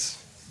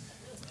fits.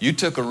 You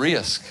took a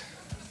risk.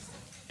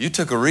 You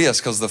took a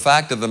risk because the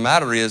fact of the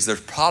matter is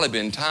there's probably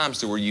been times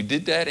to where you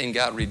did that and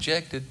got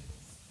rejected.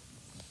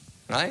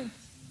 Right?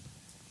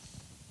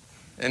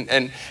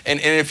 And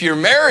if you're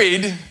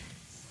married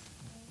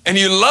and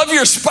you love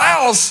your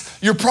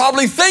spouse, you're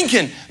probably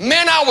thinking,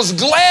 man, I was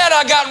glad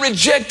I got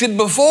rejected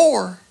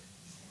before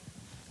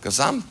because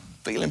I'm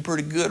feeling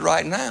pretty good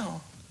right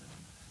now.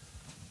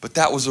 But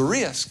that was a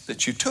risk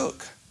that you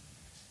took.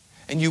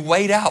 And you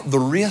weighed out the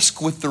risk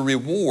with the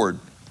reward.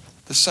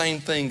 The same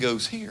thing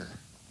goes here.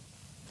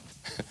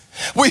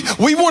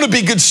 We want to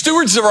be good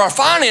stewards of our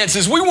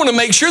finances. We want to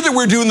make sure that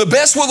we're doing the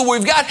best with what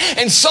we've got.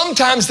 And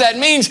sometimes that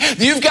means that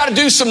you've got to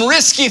do some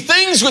risky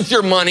things with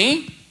your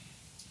money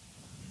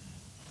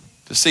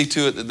to see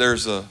to it that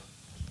there's a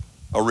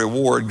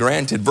reward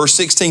granted. Verse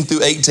 16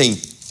 through 18.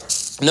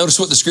 Notice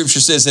what the scripture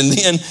says. And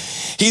then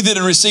he that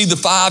had received the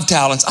 5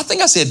 talents, I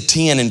think I said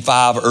 10 and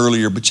 5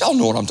 earlier, but y'all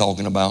know what I'm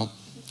talking about,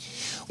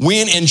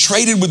 went and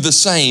traded with the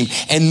same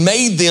and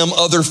made them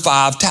other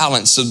 5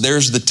 talents. So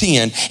there's the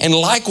 10. And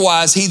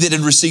likewise, he that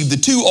had received the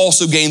 2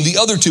 also gained the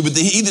other 2. But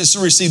he that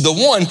received the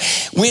 1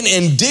 went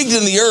and digged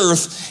in the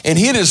earth and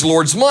hid his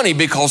Lord's money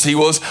because he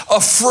was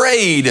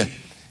afraid.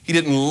 He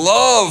didn't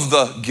love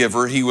the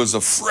giver. He was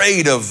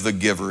afraid of the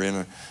giver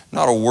in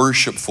not a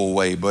worshipful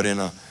way, but in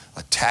a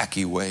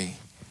tacky way,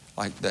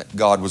 like that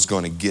God was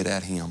going to get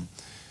at him.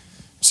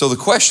 So the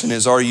question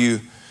is, are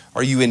you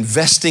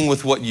investing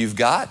with what you've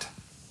got?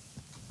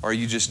 Or are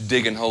you just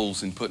digging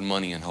holes and putting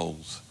money in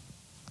holes?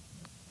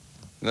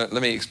 Let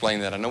me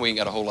explain that. I know we ain't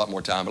got a whole lot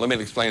more time, but let me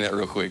explain that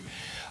real quick.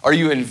 Are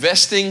you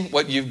investing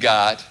what you've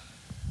got,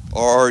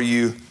 or are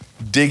you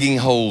digging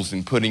holes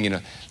and putting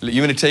in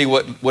you want to tell you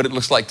what it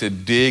looks like to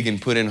dig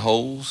and put in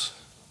holes?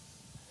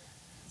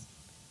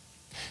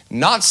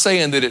 Not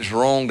saying that it's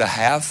wrong to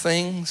have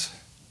things,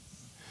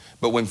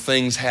 but when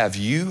things have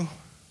you,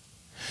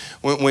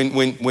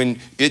 when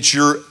it's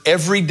your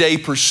everyday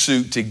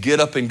pursuit to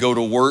get up and go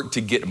to work,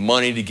 to get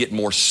money, to get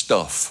more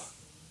stuff,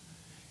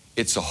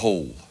 it's a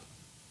hole.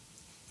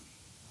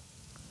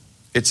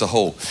 It's a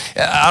hole.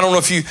 I don't know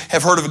if you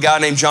have heard of a guy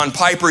named John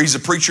Piper. He's a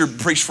preacher,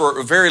 preached for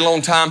a very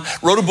long time,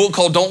 wrote a book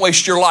called Don't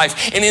Waste Your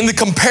Life. And in the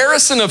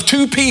comparison of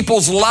 2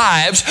 people's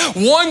lives,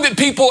 one that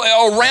people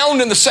around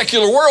in the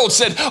secular world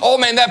said, oh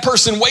man, that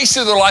person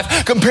wasted their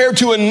life, compared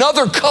to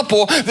another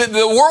couple that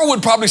the world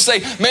would probably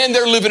say, man,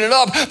 they're living it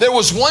up. There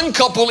was one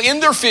couple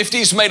in their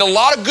 50s, made a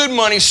lot of good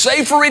money,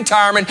 saved for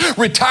retirement,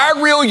 retired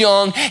real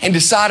young, and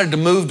decided to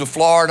move to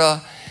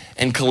Florida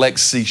and collect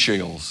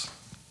seashells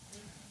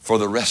for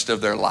the rest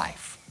of their life.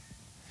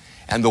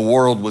 And the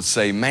world would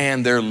say,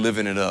 man, they're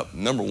living it up.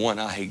 Number one,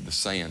 I hate the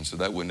sand, so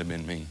that wouldn't have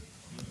been me.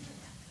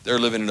 They're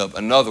living it up.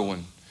 Another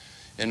one,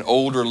 an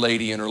older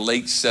lady in her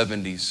late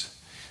 70s,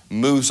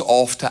 moves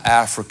off to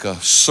Africa,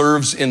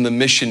 serves in the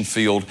mission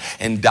field,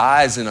 and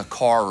dies in a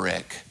car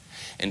wreck.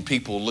 And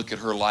people look at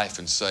her life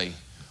and say,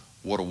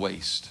 what a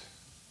waste.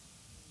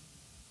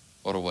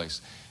 What a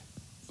waste.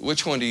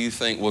 Which one do you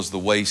think was the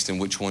waste, and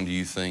which one do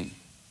you think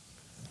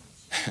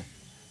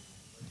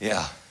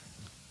Yeah.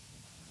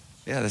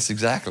 Yeah, that's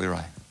exactly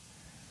right.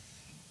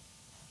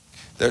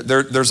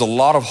 There's a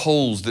lot of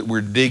holes that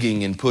we're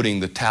digging and putting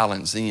the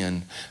talents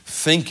in,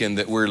 thinking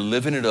that we're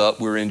living it up,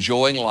 we're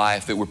enjoying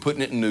life, that we're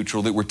putting it in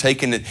neutral, that we're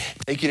taking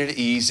it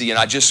easy, and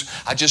I just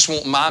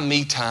want my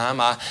me time.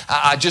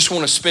 I just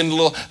want to spend a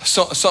little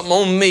something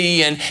on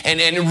me, and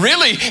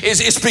really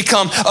it's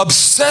become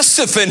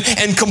obsessive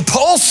and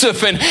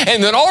compulsive, and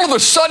then all of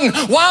a sudden,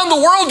 why in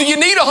the world do you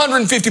need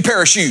 150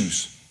 pair of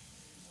shoes?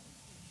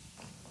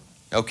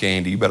 Okay,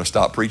 Andy, you better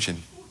stop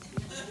preaching.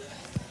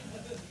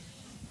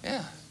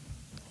 Yeah.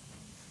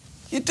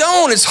 You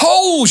don't. It's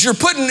holes. You're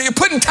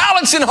putting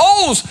talents in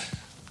holes.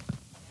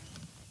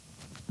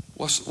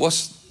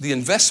 What's the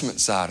investment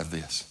side of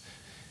this?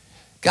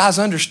 Guys,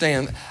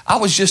 understand, I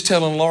was just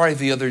telling Laurie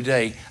the other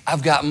day,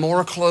 I've got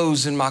more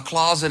clothes in my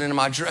closet and in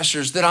my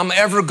dressers than I'm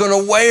ever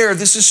going to wear.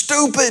 This is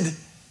stupid.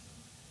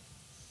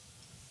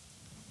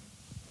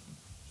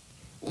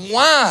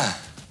 Why?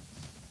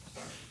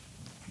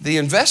 The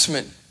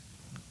investment,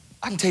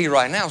 I can tell you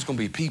right now, is going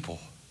to be people.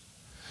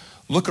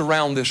 Look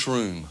around this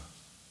room.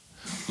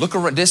 Look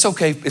around. It's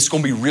okay. It's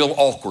going to be real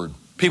awkward.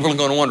 People are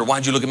going to wonder,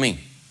 why'd you look at me?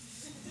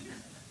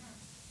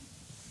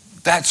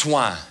 That's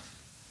why.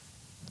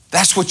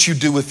 That's what you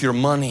do with your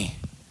money.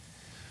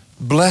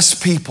 Bless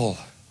people.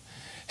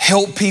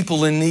 Help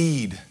people in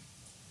need.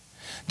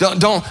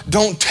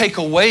 Don't take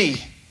away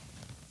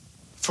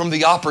from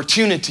the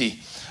opportunity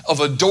of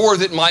a door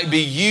that might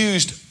be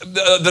used,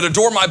 that a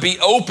door might be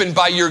opened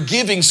by your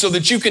giving so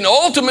that you can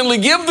ultimately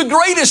give the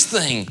greatest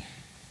thing,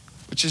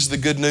 which is the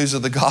good news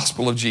of the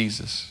gospel of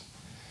Jesus.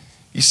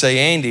 You say,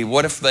 Andy,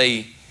 what if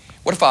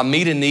I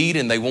meet a need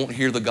and they won't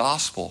hear the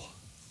gospel?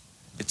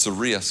 It's a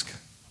risk,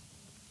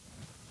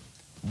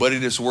 but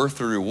it is worth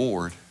the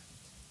reward.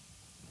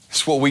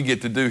 It's what we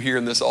get to do here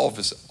in this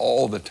office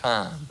all the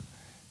time.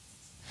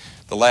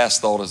 The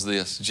last thought is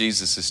this: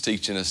 Jesus is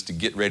teaching us to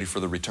get ready for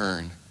the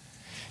return.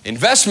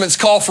 Investments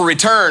call for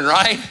return,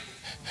 right?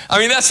 I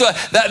mean,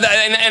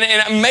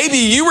 and maybe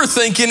you were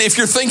thinking, if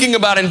you're thinking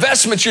about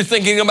investments, you're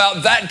thinking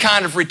about that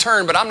kind of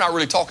return, but I'm not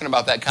really talking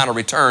about that kind of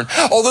return.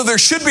 Although there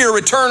should be a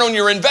return on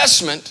your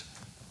investment,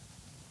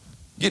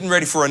 getting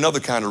ready for another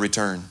kind of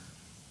return.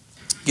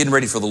 Getting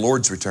ready for the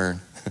Lord's return.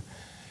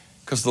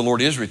 Because the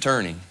Lord is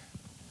returning.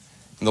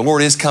 And the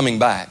Lord is coming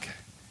back.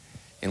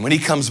 And when He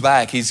comes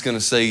back, He's going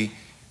to say,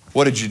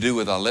 what did you do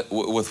with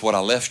what I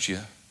left you?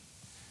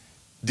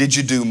 Did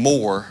you do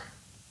more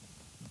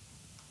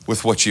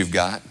with what you've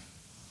got?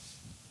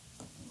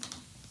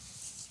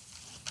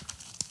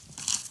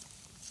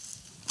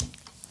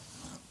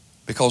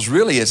 Because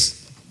really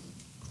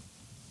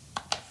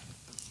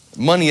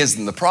money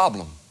isn't the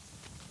problem.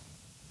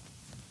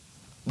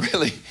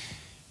 Really,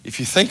 if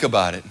you think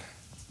about it,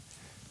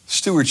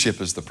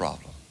 stewardship is the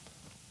problem.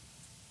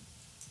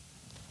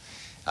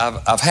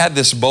 I've had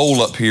this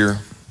bowl up here,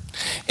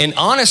 and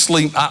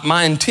honestly,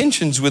 my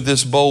intentions with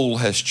this bowl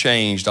has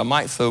changed. I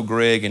might throw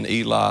Greg and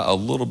Eli a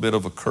little bit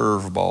of a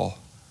curveball.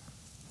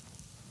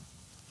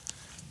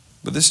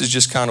 But this is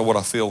just kind of what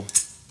I feel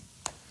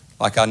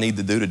like I need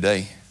to do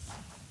today.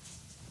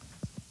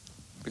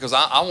 Because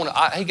I want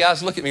to, hey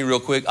guys, look at me real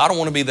quick. I don't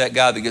want to be that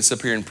guy that gets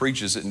up here and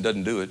preaches it and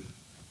doesn't do it.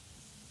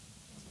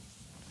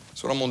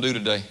 That's what I'm going to do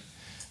today.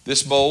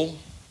 This bowl,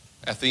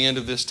 at the end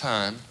of this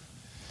time,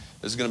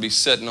 is going to be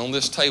sitting on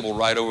this table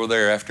right over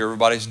there after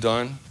everybody's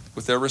done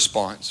with their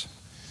response.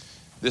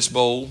 This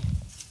bowl,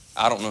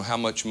 I don't know how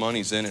much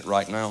money's in it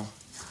right now,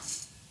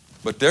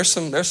 but there's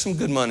some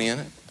good money in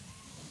it.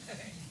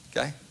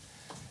 Okay?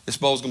 This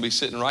bowl's going to be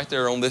sitting right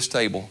there on this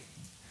table.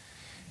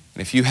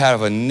 And if you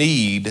have a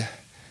need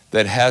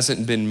that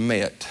hasn't been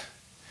met,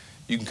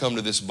 you can come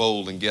to this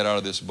bowl and get out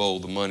of this bowl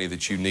the money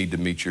that you need to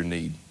meet your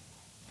need.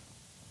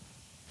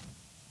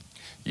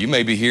 You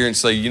may be here and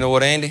say, you know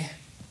what, Andy?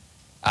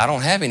 I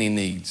don't have any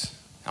needs.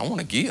 I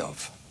want to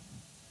give.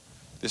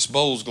 This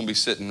bowl's going to be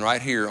sitting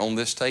right here on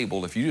this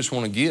table. If you just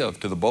want to give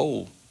to the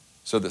bowl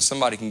so that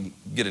somebody can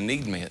get a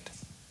need met,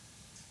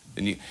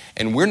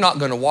 and we're not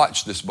going to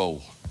watch this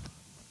bowl.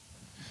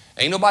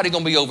 Ain't nobody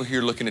going to be over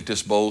here looking at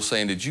this bowl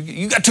saying, "Did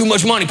you got too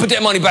much money? Put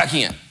that money back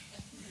in."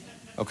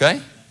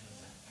 Okay?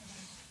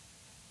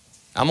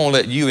 I'm going to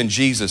let you and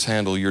Jesus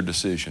handle your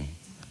decision.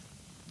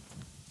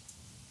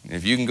 And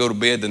if you can go to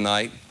bed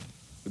tonight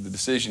with the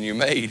decision you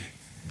made,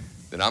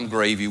 then I'm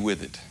gravy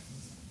with it.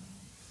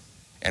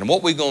 And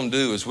what we're going to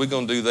do is we're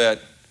going to do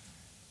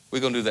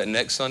that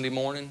next Sunday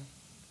morning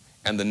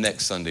and the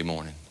next Sunday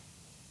morning.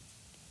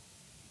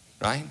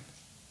 Right?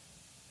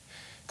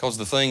 Because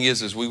the thing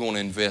is we want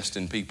to invest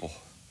in people.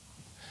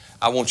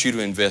 I want you to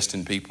invest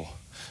in people.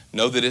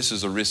 Know that this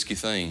is a risky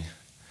thing,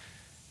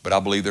 but I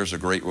believe there's a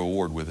great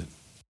reward with it.